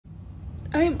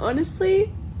I am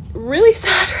honestly really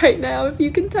sad right now, if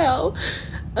you can tell.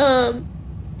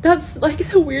 That's like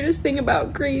the weirdest thing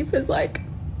about grief is like,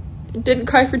 didn't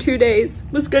cry for 2 days,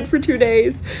 was good for 2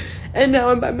 days, and now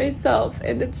I'm by myself,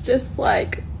 and it's just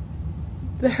like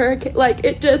the hurricane, like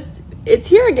it's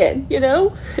here again, you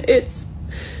know? It's,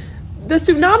 the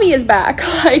tsunami is back.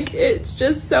 Like, it's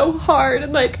just so hard,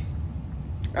 and like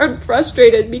I'm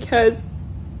frustrated because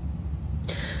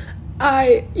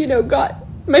I,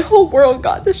 my whole world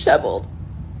got disheveled,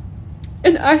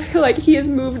 and I feel like he has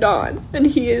moved on, and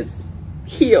he is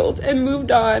healed and moved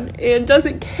on and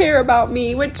doesn't care about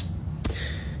me, which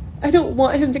I don't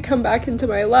want him to come back into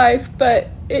my life, but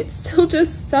it still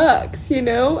just sucks,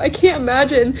 I can't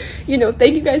imagine,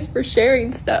 thank you guys for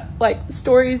sharing stuff, like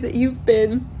stories that you've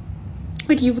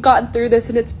gotten through this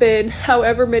and it's been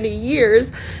however many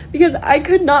years, because I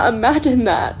could not imagine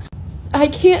that. I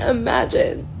can't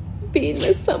imagine being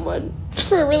with someone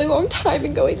for a really long time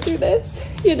and going through this,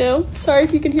 Sorry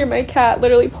if you can hear my cat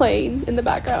literally playing in the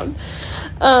background.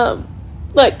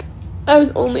 Like, I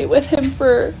was only with him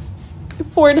for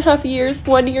 4.5 years,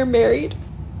 1 year married.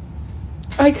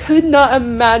 I could not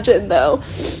imagine, though,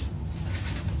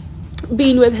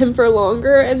 being with him for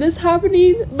longer and this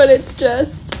happening, but it's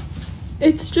just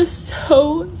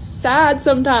so sad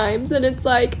sometimes, and it's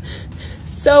like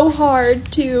so hard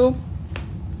to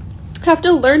have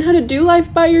to learn how to do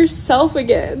life by yourself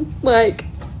again. Like,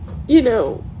 you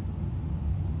don't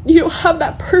have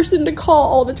that person to call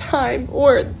all the time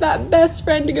or that best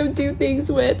friend to go do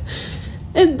things with.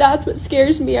 And that's what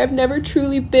scares me. I've never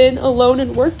truly been alone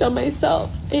and worked on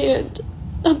myself, and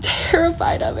I'm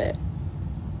terrified of it.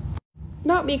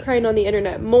 Not me crying on the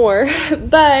internet more,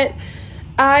 but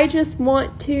I just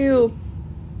want to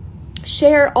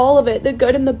share all of it, the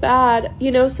good and the bad,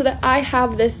 so that I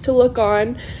have this to look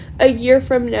on a year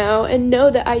from now and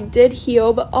know that I did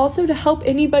heal, but also to help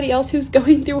anybody else who's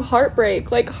going through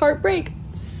heartbreak. Like, heartbreak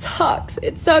sucks.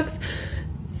 It sucks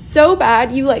so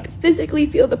bad. You like physically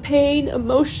feel the pain,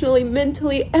 emotionally,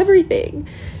 mentally, everything.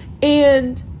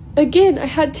 And again, I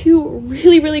had 2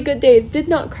 really, really good days, did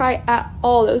not cry at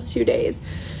all those 2 days.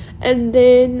 And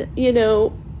then,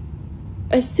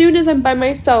 as soon as I'm by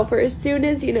myself, or as soon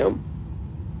as,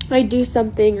 I do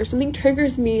something or something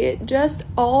triggers me, it just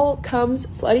all comes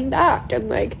flooding back. And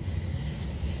like,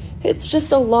 it's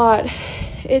just a lot.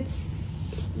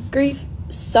 Grief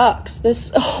sucks. This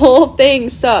whole thing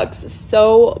sucks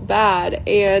so bad,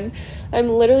 and I'm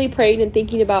literally praying and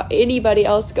thinking about anybody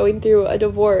else going through a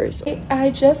divorce. I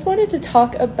just wanted to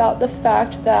talk about the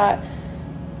fact that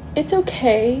it's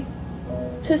okay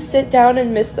to sit down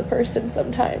and miss the person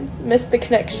sometimes, miss the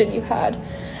connection you had.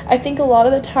 I think a lot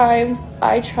of the times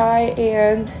I try,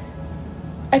 and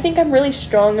I think I'm really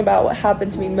strong about what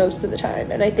happened to me most of the time,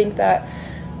 and I think that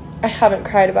I haven't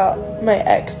cried about my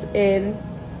ex in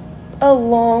a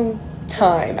long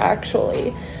time,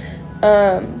 actually.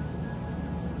 But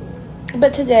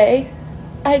today,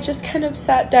 I just kind of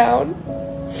sat down,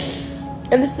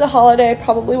 and this is a holiday I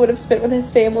probably would have spent with his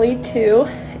family too,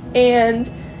 and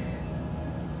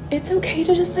it's okay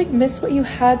to just like miss what you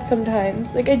had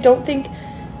sometimes. Like, I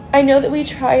know that we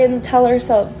try and tell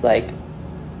ourselves like,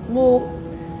 well,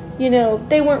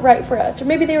 they weren't right for us, or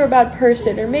maybe they were a bad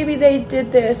person, or maybe they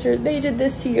did this, or they did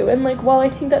this to you. And like, while I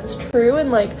think that's true, and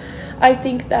like, I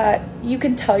think that you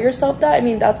can tell yourself that, I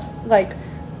mean, that's like,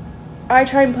 I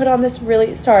try and put on this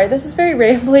really, sorry, this is very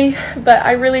rambly, but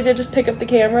I really did just pick up the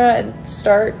camera and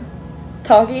start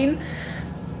talking.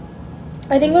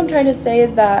 I think what I'm trying to say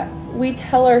is that we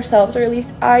tell ourselves, or at least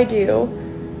I do,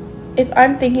 if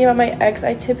I'm thinking about my ex,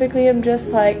 I typically am just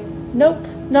like, nope,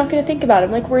 not gonna think about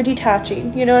him. Like, we're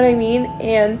detaching, you know what I mean?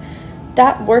 And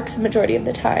that works the majority of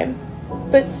the time.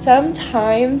 But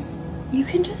sometimes you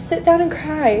can just sit down and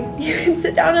cry. You can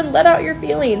sit down and let out your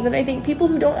feelings. And I think people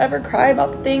who don't ever cry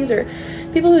about the things, or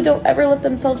people who don't ever let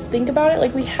themselves think about it,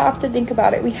 like, we have to think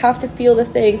about it. We have to feel the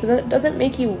things, and that doesn't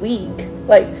make you weak.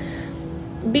 Like,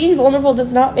 being vulnerable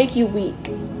does not make you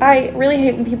weak. I really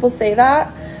hate when people say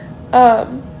that,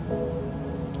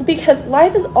 because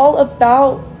life is all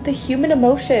about the human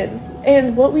emotions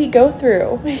and what we go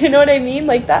through. You know what I mean?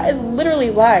 Like, that is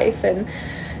literally life. And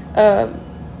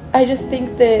I just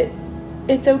think that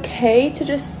it's okay to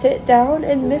just sit down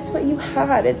and miss what you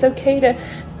had. It's okay to,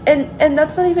 and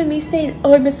that's not even me saying,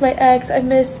 oh, I miss my ex, I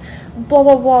miss blah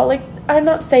blah blah. Like, I'm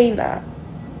not saying that.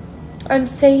 I'm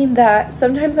saying that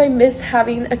sometimes I miss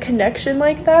having a connection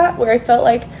like that, where I felt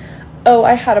like, oh,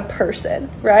 I had a person,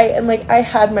 right? And like, I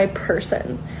had my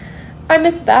person. I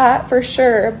miss that for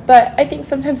sure, but I think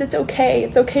sometimes it's okay.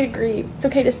 It's okay to grieve. It's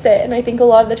okay to sit. And I think a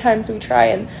lot of the times we try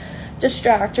and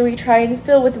distract, or we try and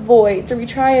fill with voids, or we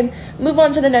try and move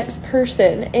on to the next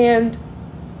person. And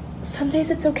some days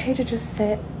it's okay to just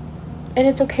sit, and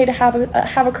it's okay to have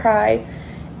a cry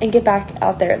and get back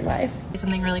out there in life.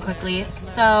 Something really quickly.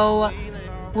 So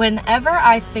whenever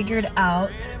I figured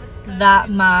out that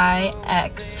my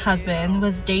ex-husband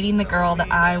was dating the girl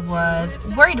that I was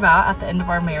worried about at the end of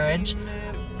our marriage,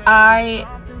 I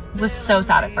was so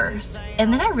sad at first.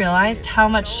 And then I realized how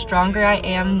much stronger I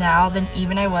am now than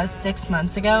even I was 6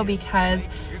 months ago, because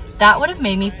that would have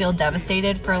made me feel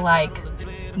devastated for like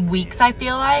weeks, I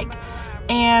feel like.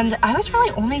 And I was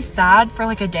really only sad for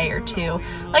like a day or two.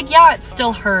 Like, yeah, it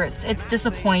still hurts. It's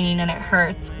disappointing and it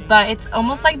hurts, but it's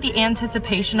almost like the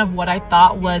anticipation of what I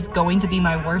thought was going to be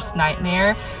my worst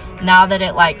nightmare. Now that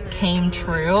it like came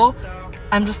true,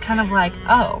 I'm just kind of like,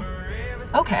 oh,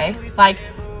 okay. Like,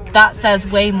 that says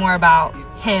way more about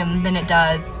him than it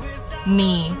does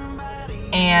me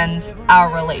and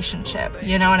our relationship.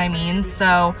 You know what I mean?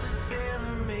 So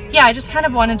yeah, I just kind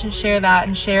of wanted to share that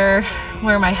and share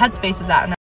where my headspace is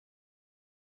at.